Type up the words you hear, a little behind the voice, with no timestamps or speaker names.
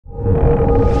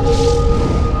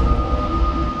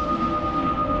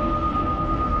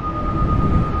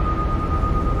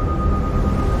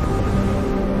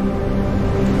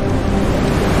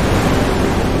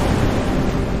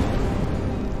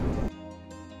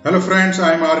Hello friends,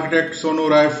 I am architect Sonu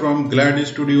Rai from Glad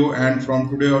Studio, and from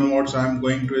today onwards I am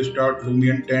going to start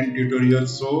Lumion 10 tutorial.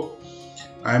 So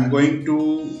I am going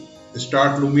to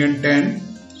start Lumion 10.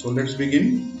 So let's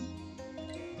begin.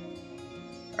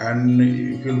 And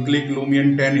if you click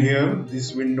Lumion 10 here,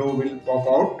 this window will pop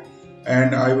out,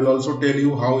 and I will also tell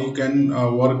you how you can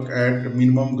work at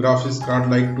minimum graphics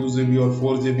card like 2 GB or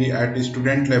 4 GB at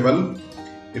student level.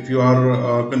 If you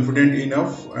are confident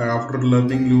enough after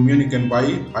learning Lumion, you can buy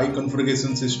high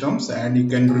configuration systems and you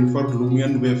can refer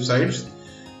Lumion websites.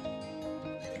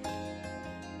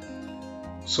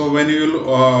 So when you will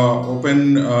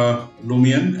open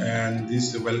Lumion, and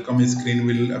this welcome screen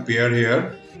will appear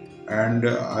here, and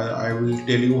I will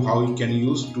tell you how you can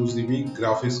use 2 GB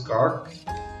graphics card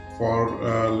for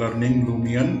learning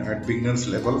Lumion at beginners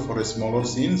level for a smaller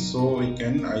scene. So you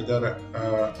can either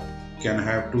can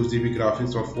have 2 GB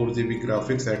graphics or 4 GB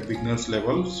graphics at beginners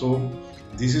level. So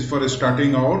this is for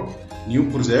starting our new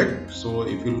project. So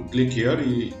if you click here,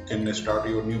 you can start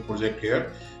your new project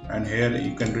here, and here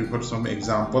you can refer some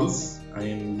examples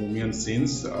in Lumion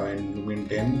scenes. In Lumion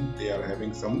 10 they are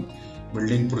having some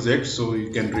building projects, so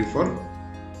you can refer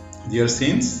their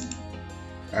scenes.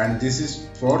 And this is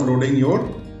for loading your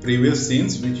previous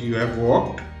scenes which you have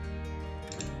worked,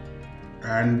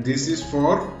 and this is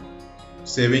for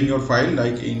saving your file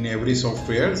like in every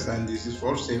softwares, and this is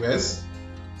for save as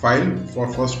file. For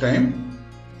first time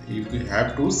you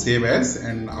have to save as,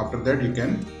 and after that you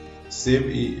can save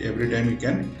every time you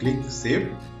can click save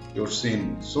your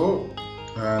scene. So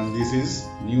this is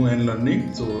new and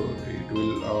learning, so it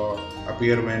will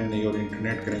appear when your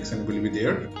internet connection will be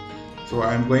there. So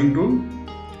I am going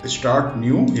to start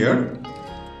new here,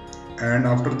 and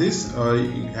after this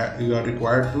you are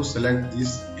required to select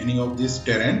any of this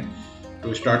terrain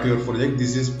to start your project.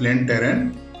 This is plain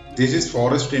terrain, this is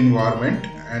forest environment,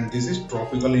 and this is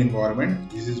tropical environment.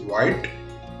 This is white,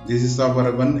 this is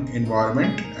suburban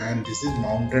environment, and this is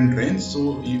mountain range.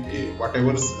 So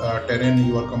whatever terrain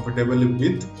you are comfortable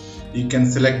with, you can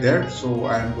select that. So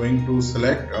I am going to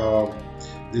select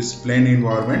this plain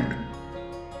environment,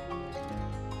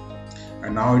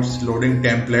 and now it's loading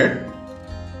template.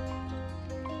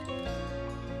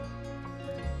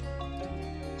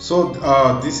 So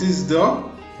this is the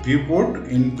viewport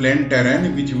in plain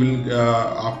terrain, which will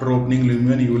after opening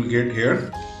Lumion you will get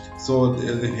here. So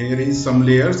here is some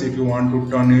layers. If you want to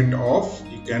turn it off,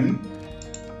 you can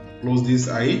close this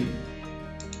eye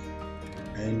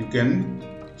and you can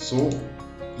show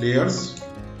layers.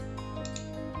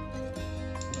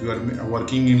 If you are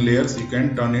working in layers, you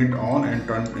can turn it on and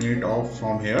turn it off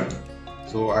from here.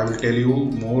 So I will tell you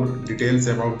more details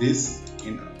about this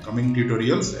in coming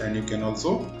tutorials, and you can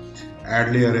also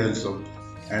add layer also.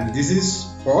 And this is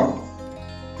for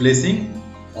placing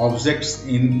objects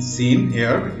in scene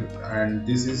here, and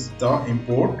this is the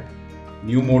import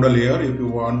new model here. If you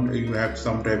want, you have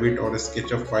some Revit or a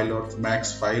SketchUp file or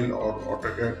Max file or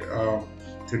AutoCAD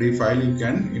 3D file, you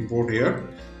can import here.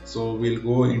 So we'll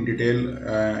go in detail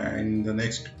in the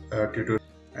next tutorial.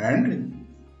 And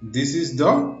this is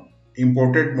the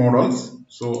imported models.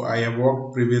 So I have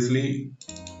worked previously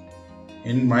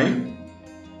in my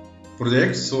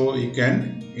project, so you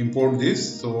can import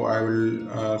this. So I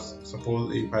will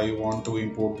suppose if I want to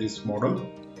import this model,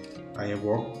 I have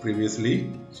worked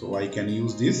previously, so I can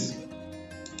use this,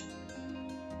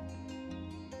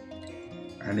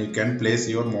 and you can place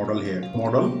your model here.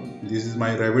 Model, this is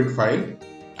my Revit file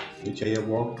which I have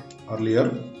worked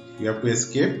earlier. You have to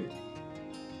escape,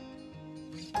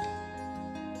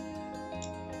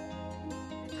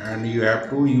 and you have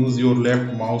to use your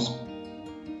left mouse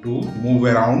to move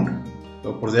around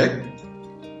the project.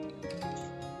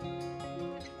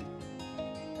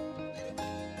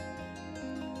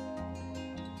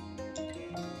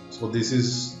 So this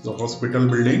is the hospital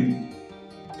building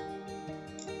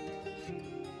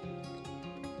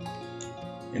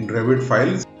in Revit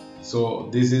files. So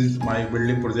this is my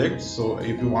building project. So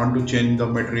if you want to change the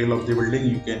material of the building,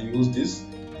 you can use this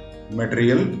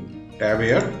material tab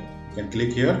here. You can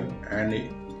click here, and if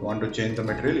you want to change the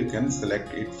material, you can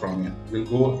select it from here. We'll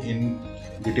go in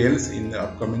details in the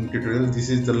upcoming tutorial. This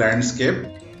is the landscape.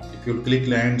 If you click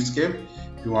landscape,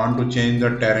 if you want to change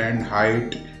the terrain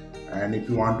height, and if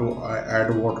you want to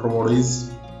add water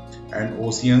bodies and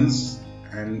oceans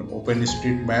and open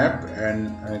street map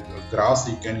and grass,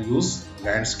 you can use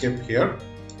landscape here.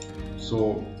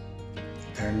 So,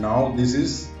 and now this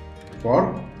is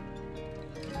for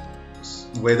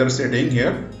weather setting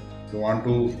here. If you want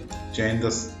to change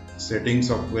the settings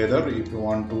of weather, if you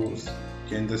want to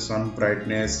change the sun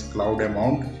brightness, cloud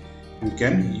amount, you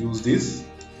can use these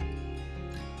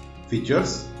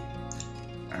features.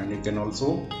 and you can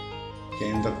also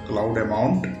change the cloud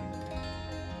amount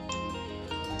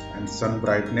and sun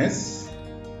brightness.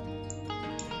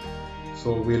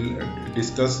 So we'll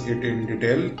discuss it in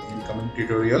detail in coming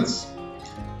tutorials.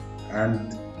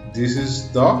 And this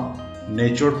is the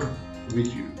nature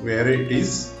where it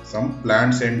is some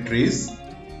plants and trees.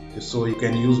 So you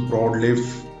can use broadleaf,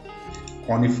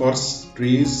 conifers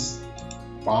trees,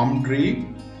 palm tree,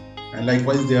 and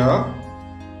likewise there are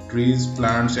trees,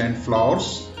 plants and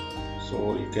flowers.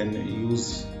 So you can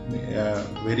use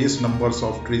various numbers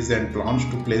of trees and plants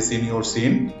to place in your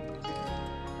scene.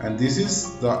 And this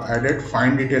is the added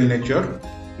fine detail nature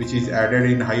which is added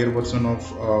in higher version of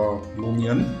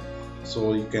Lumion.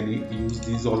 So you can use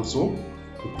these also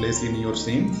to place in your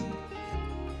scenes.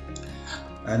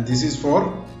 And this is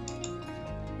for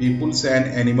peoples and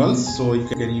animals. So you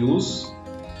can use,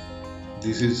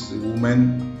 this is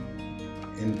women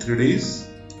in 3Ds,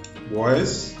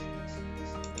 boys.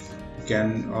 You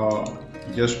can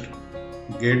just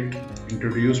get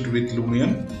introduced with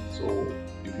Lumion. So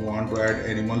if you want to add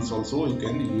animals also, you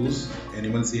can use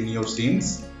animals in your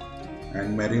scenes,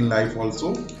 and marine life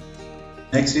also.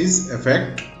 Next is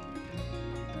effect.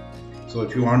 So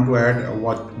if you want to add a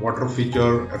water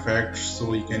feature effect,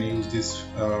 so you can use this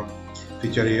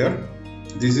feature here.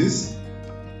 This is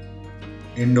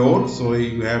indoor, so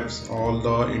you have all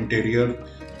the interior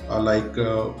like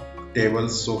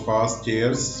tables, sofas,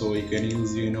 chairs, so you can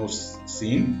use in your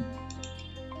scene.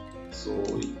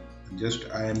 So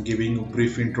just I am giving a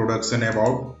brief introduction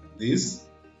about this.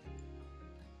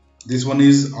 This one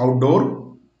is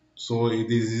outdoor. So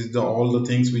this is all the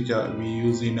things which we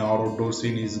use in our outdoor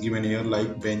scene is given here,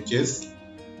 like benches,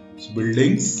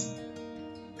 buildings,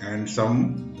 and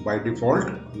some by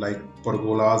default like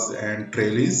pergolas and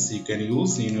trellis you can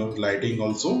use in your lighting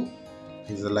also.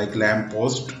 Is like lamp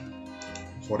post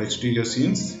for exterior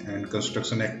scenes, and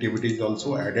construction activities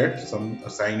also added. Some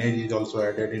signage is also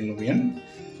added in Lumion,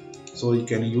 so you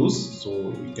can use. So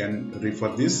you can refer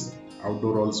this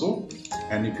outdoor also.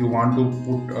 And if you want to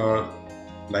put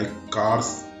like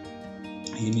cars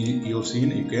in your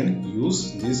scene, you can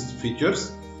use these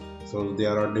features. So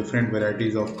there are different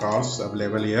varieties of cars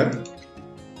available here.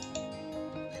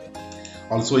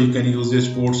 Also you can use a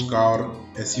sports car,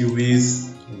 SUVs,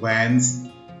 vans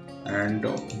and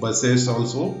buses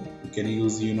also you can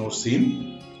use in your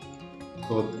scene.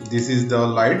 So this is the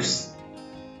lights.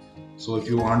 So if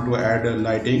you want to add a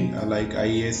lighting like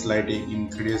IES lighting in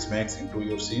 3ds Max into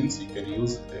your scenes, you can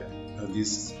use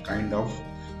this kind of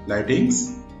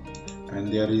lightings.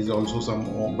 And there is also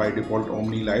some by default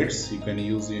Omni lights you can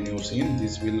use in your scene.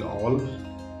 This will all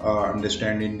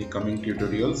understand in the coming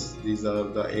tutorials. These are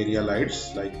the area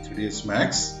lights like 3ds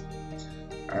Max.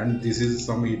 And this is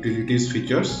some utilities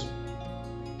features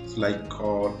like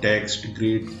text,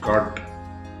 grid, cut.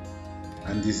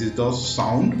 And this is the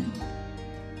sound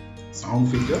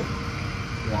feature.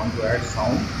 If you want to add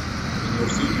sound in your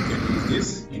scene, you can use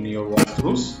this in your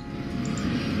walkthroughs.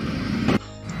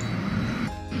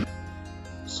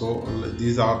 So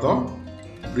these are the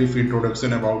brief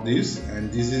introduction about this,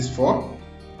 and this is for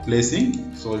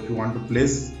placing. So if you want to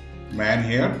place man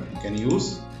here, you can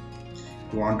use.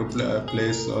 If you want to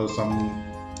place some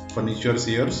furniture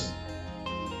here,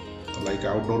 like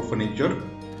outdoor furniture,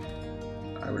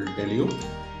 I will tell you.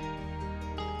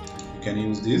 You can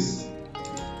use this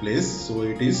place. So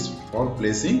it is for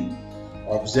placing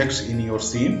objects in your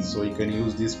scene. So you can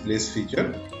use this place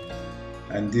feature.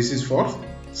 And this is for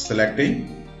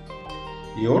selecting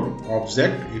your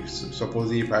object. If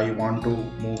suppose if I want to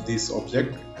move this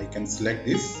object, I can select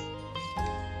this.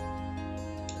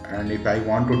 And if I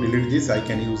want to delete this, I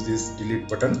can use this delete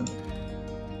button.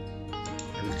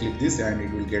 I will click this and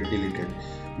it will get deleted.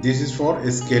 This is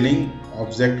for scaling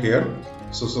object here.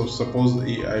 So suppose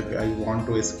I want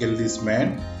to scale this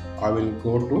man, I will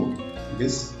go to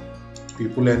this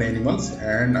people and animals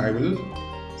and I will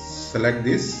select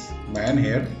this man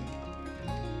here.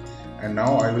 And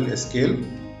now I will scale. You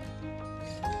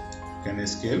can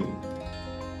scale.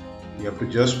 You have to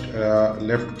just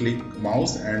left click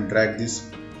mouse and drag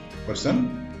this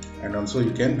person, and also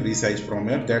you can resize from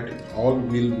here. That all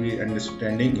will be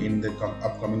understanding in the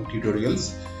upcoming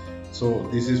tutorials. So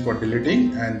this is for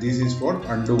deleting and this is for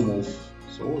undo move.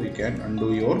 So you can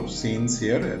undo your scenes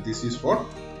here. This is for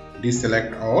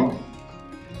deselect all.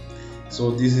 So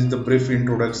this is the brief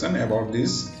introduction about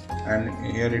this. And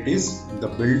here it is the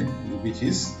build, which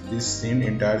is this scene,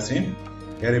 entire scene.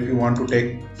 Here if you want to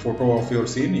take photo of your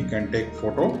scene, you can take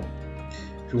photo.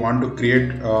 If you want to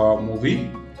create a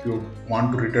movie, if you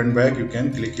want to return back, you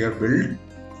can click here build.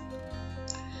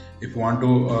 If you want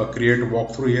to create a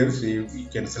walkthrough here, so you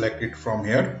can select it from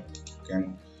here. You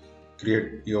can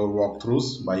create your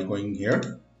walkthroughs by going here,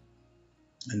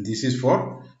 and this is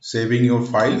for saving your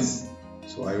files.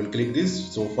 So I will click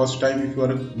this. So first time if you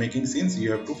are making scenes,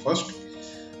 you have to first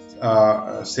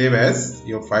save as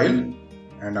your file,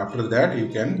 and after that you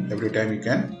can, every time you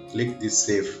can click this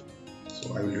save.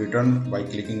 So I will return by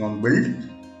clicking on build,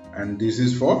 and this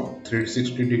is for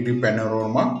 360-degree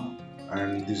panorama,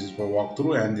 and this is for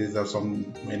walkthrough, and these are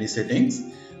some many settings.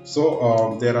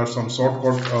 So there are some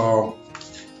shortcut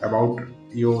about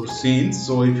your scenes.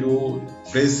 So if you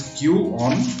press Q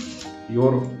on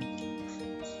your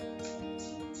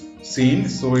scene,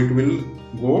 so it will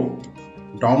go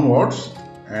downwards,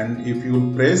 and if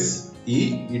you press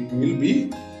E, it will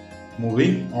be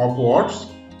moving upwards,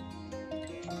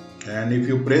 and if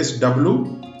you press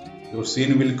W, your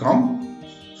scene will come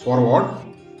forward,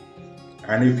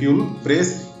 and if you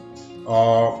press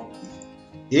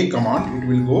A command, it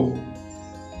will go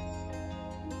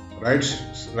right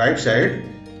side,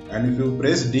 and if you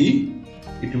press D,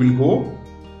 it will go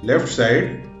left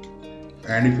side,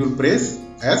 and if you press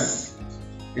S,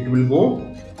 it will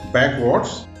go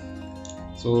backwards.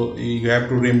 So you have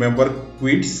to remember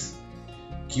quits,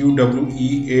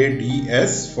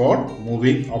 QWEADS, for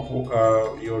moving up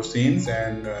your scenes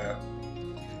and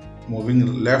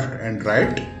moving left and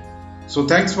right. So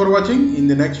thanks for watching. In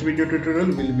the next video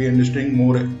tutorial, we'll be understanding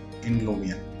more in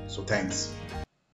Lumion. So thanks.